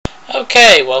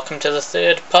Okay, welcome to the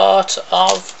third part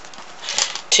of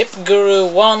Tip Guru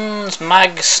 1's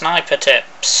Mag Sniper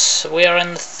Tips. We are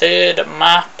in the third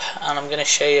map and I'm going to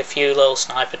show you a few little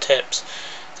sniper tips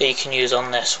that you can use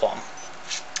on this one.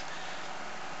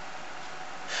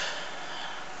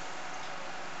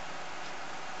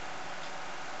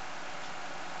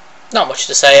 Not much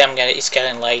to say, it's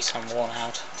getting late, I'm worn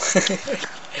out.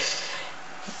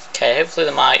 Okay, hopefully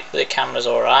the camera's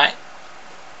alright.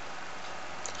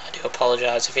 I do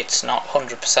apologise if it's not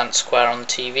 100% square on the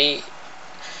TV.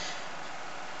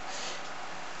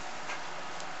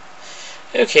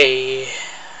 Okay,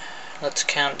 let's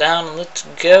count down and let's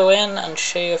go in and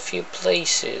show you a few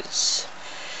places.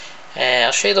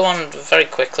 I'll show you the one very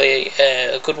quickly,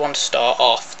 a good one to start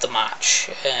off the match.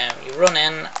 You run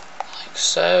in like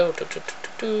so,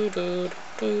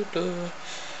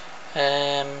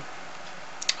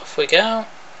 off we go.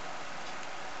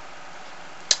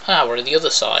 Ah, we're at the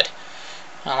other side.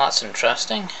 Well, that's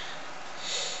interesting.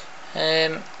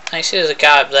 Now you see there's a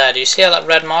guy up there. Do you see how that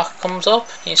red marker comes up?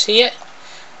 Can you see it?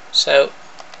 So,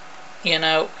 you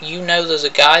know there's a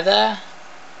guy there.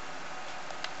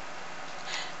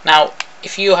 Now,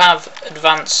 if you have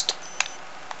advanced...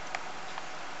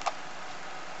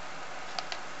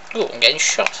 Oh, I'm getting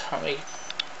shot. Let me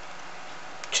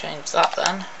change that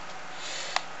then.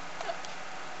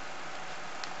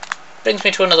 Brings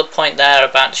me to another point there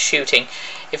about shooting.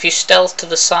 If you stealth to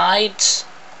the sides,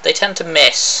 they tend to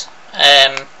miss.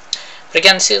 But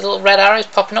again, see the little red arrows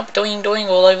popping up, doing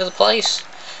all over the place?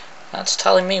 That's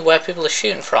telling me where people are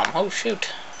shooting from. Oh shoot.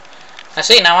 I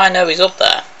see, now I know he's up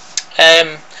there.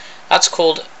 That's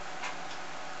called,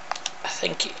 I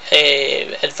think,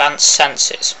 advanced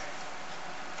senses.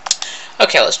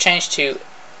 Okay, let's change to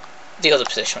the other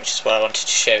position, which is what I wanted to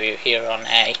show you here on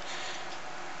A.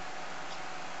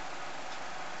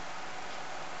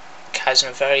 Guy's in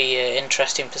a very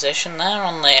interesting position there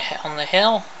on the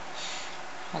hill,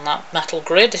 on that metal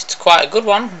grid. It's quite a good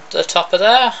one, the top of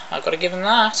there. I've got to give him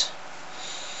that.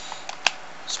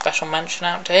 Special mention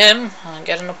out to him and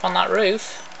getting up on that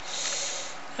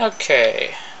roof.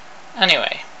 Okay.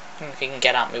 Anyway, if he can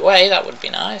get out of my way, that would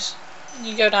be nice.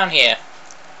 You go down here.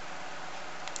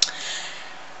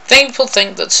 People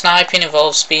think that sniping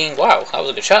involves being... Wow, that was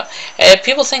a good shot.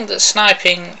 People think that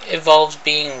sniping involves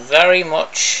being very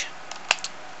much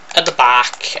at the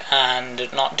back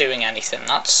and not doing anything.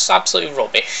 That's absolutely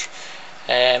rubbish.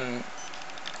 You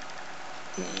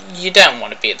don't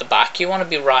want to be at the back. You want to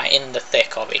be right in the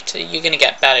thick of it. You're going to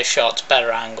get better shots,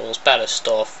 better angles, better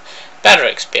stuff, better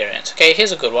experience. Okay,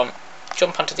 here's a good one.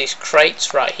 Jump onto these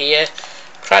crates right here,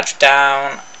 crouch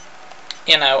down,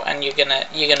 and you're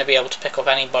gonna be able to pick up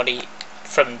anybody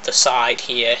from the side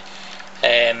here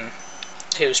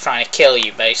who's trying to kill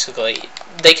you. Basically,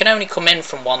 they can only come in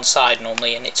from one side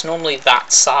normally, and it's normally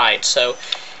that side. So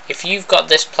if you've got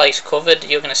this place covered,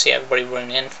 you're going to see everybody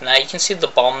running in from there. You can see the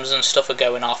bombs and stuff are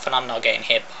going off, and I'm not getting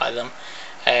hit by them.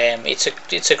 It's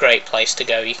a great place to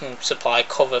go. You can supply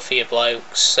cover for your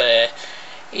blokes.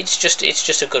 It's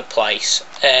just a good place.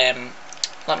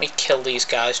 Let me kill these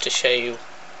guys to show you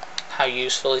how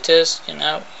useful it is. You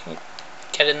can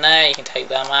get in there, you can take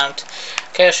them out.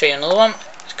 Okay, I'll show you another one.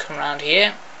 Let's come around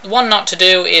here. The one not to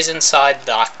do is inside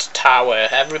that tower.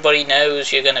 Everybody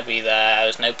knows you're going to be there.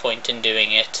 There's no point in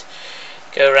doing it.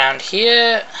 Go around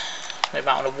here. We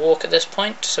might want to walk at this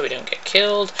point so we don't get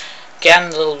killed. Again,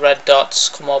 the little red dots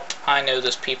come up. I know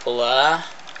there's people there.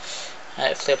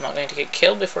 Hopefully I'm not going to get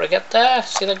killed before I get there.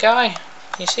 See the guy?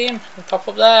 Can you see him? He pop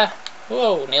up there.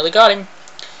 Whoa, nearly got him.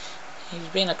 He's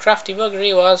been a crafty bugger,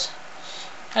 he was.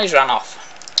 And he's ran off.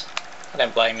 I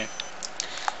don't blame him.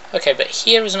 Okay, but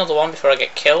here is another one before I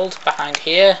get killed. Behind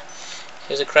here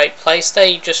is a great place.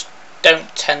 They just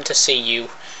don't tend to see you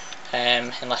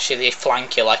unless they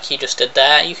flank you like he just did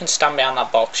there. You can stand behind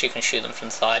that box, you can shoot them from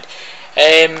the side.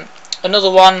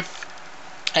 Another one,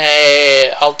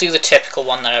 I'll do the typical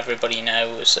one that everybody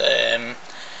knows,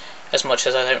 as much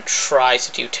as I don't try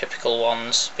to do typical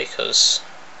ones because,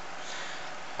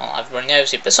 well, everybody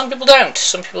knows it, but some people don't.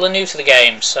 Some people are new to the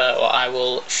game, so I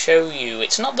will show you.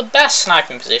 It's not the best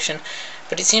sniping position,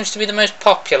 but it seems to be the most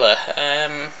popular.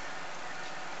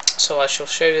 So I shall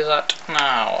show you that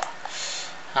now.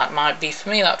 That might be for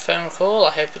me, that phone call.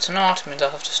 I hope it's not. It means I'll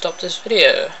have to stop this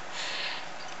video.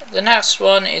 The next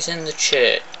one is in the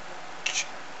church.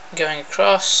 Going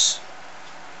across.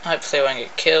 Hopefully I won't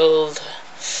get killed.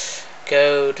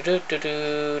 Go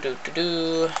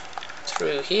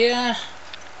through here.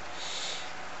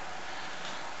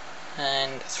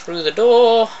 And through the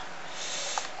door,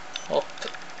 up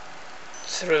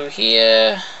through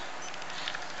here,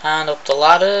 and up the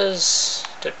ladders,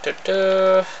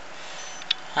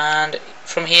 And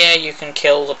from here you can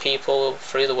kill the people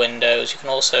through the windows. You can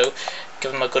also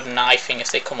give them a good knifing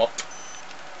if they come up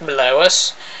below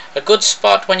us. A good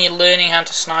spot when you're learning how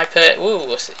to sniper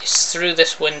is through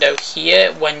this window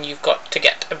here when you've got to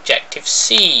get objective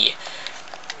C.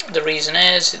 The reason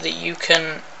is that you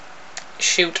can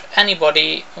shoot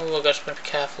anybody. Oh, I've got to be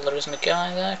careful there isn't a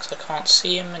guy there because I can't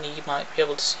see him and he might be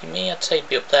able to see me. I'd say he'd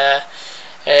be up there.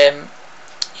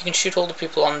 You can shoot all the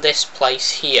people on this place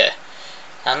here,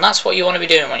 and that's what you want to be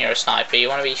doing when you're a sniper. You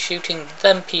want to be shooting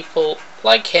them people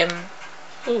like him.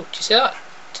 Ooh, do you see that?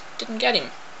 Didn't get him.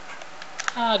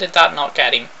 How did that not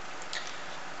get him?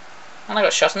 And I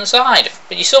got shot in the side.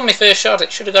 But you saw my first shot,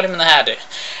 it should have got him in the head.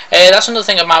 That's another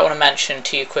thing I might want to mention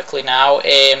to you quickly now.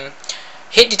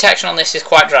 Hit detection on this is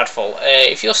quite dreadful.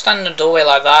 If you're standing in a doorway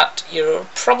like that, you're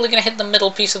probably going to hit the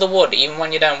middle piece of the wood, even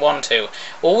when you don't want to.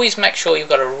 Always make sure you've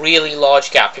got a really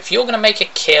large gap. If you're going to make a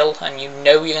kill, and you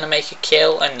know you're going to make a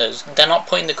kill, and they're not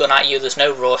pointing the gun at you, there's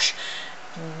no rush,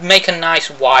 make a nice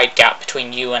wide gap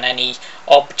between you and any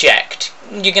object.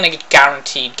 You're going to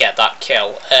guaranteed get that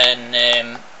kill.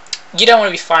 And you don't want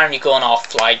to be firing your gun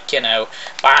off like, you know,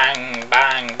 bang,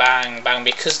 bang, bang, bang,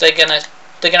 because they're gonna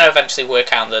eventually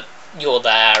work out that you're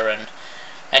there,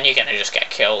 and you're gonna just get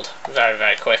killed very,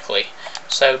 very quickly.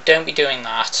 So don't be doing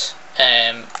that.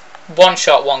 One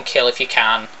shot, one kill if you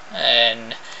can.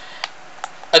 And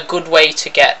a good way to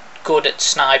get good at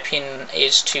sniping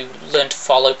is to learn to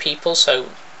follow people. So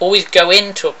always go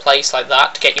into a place like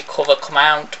that to get your cover, come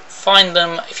out, find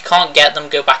them. If you can't get them,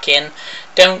 go back in.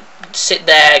 Don't sit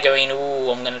there going,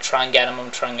 ooh, I'm going to try and get him,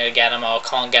 I'm trying to get him, or I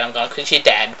can't get him, because you're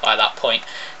dead by that point.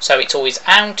 So it's always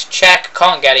out, check,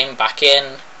 can't get him, back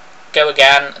in, go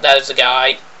again, there's the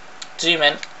guy, zoom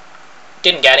in,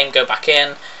 didn't get him, go back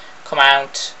in, come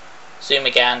out, zoom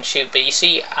again, shoot. But you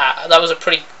see, that was a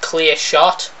pretty clear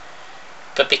shot,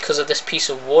 but because of this piece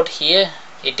of wood here,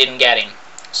 it didn't get him.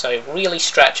 So really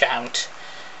stretch out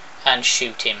and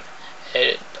shoot him.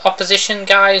 Opposition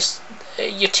guys,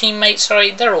 your teammates,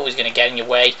 sorry, they're always going to get in your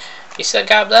way. You see that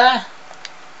guy up there?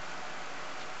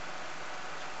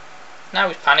 Now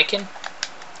he's panicking.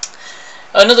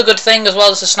 Another good thing as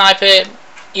well as a sniper,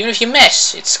 even if you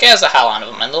miss, it scares the hell out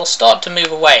of them and they'll start to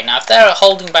move away. Now if they're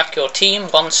holding back your team,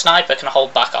 one sniper can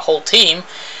hold back a whole team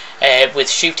with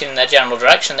shooting in their general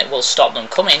direction that will stop them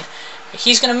coming.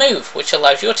 He's going to move, which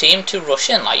allows your team to rush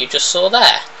in like you just saw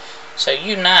there. So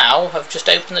you now have just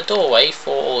opened the doorway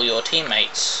for all your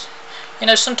teammates. You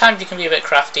know, sometimes you can be a bit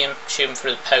crafty and shoot them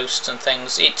through the posts and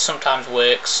things. It sometimes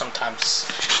works, sometimes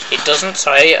it doesn't.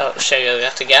 Sorry, I'll show you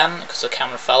that again because the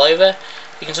camera fell over.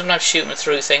 You can sometimes shoot them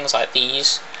through things like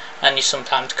these, and you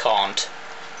sometimes can't.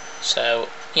 So,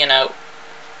 you know,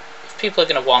 if people are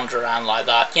going to wander around like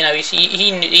that, you know,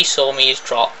 he saw me, he's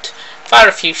dropped. Fire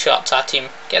a few shots at him,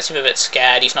 gets him a bit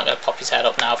scared, he's not going to pop his head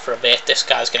up now for a bit. This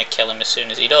guy's going to kill him as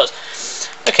soon as he does.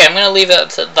 Okay, I'm going to leave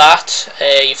it at that.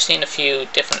 You've seen a few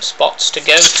different spots to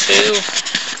go to.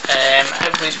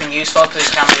 Hopefully it's been useful because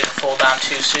this camera didn't fall down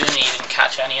too soon and you didn't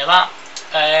catch any of that.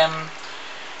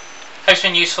 Hope it's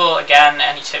been useful. Again,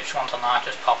 any tips you want on that,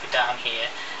 just pop it down here.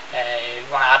 If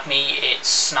you want to add me, it's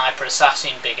Sniper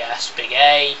Assassin, big S, big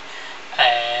A.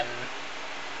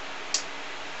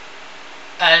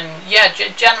 And yeah,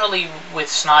 generally with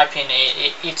sniping,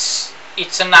 it's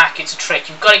a knack, it's a trick.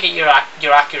 You've got to get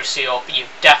your accuracy up. You've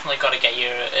definitely got to get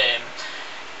your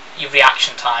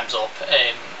reaction times up,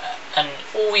 and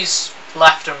always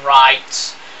left and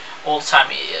right all the time.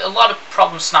 A lot of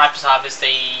problems snipers have is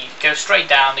they go straight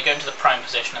down, they go into the prone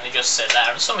position, and they just sit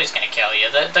there, and somebody's going to kill you.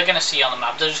 They're going to see you on the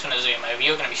map. They're just going to zoom over.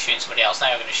 You're going to be shooting somebody else. Now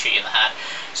you're going to shoot you in the head.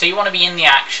 So you want to be in the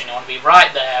action. You want to be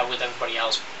right there with everybody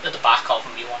else at the back of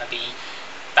them. You want to be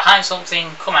behind something,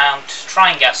 come out, try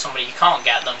and get somebody. You can't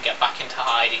get them, get back into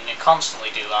hiding, and constantly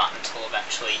do that until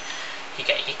eventually you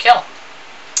get your kill.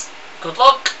 Good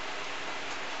luck.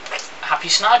 Happy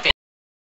sniping.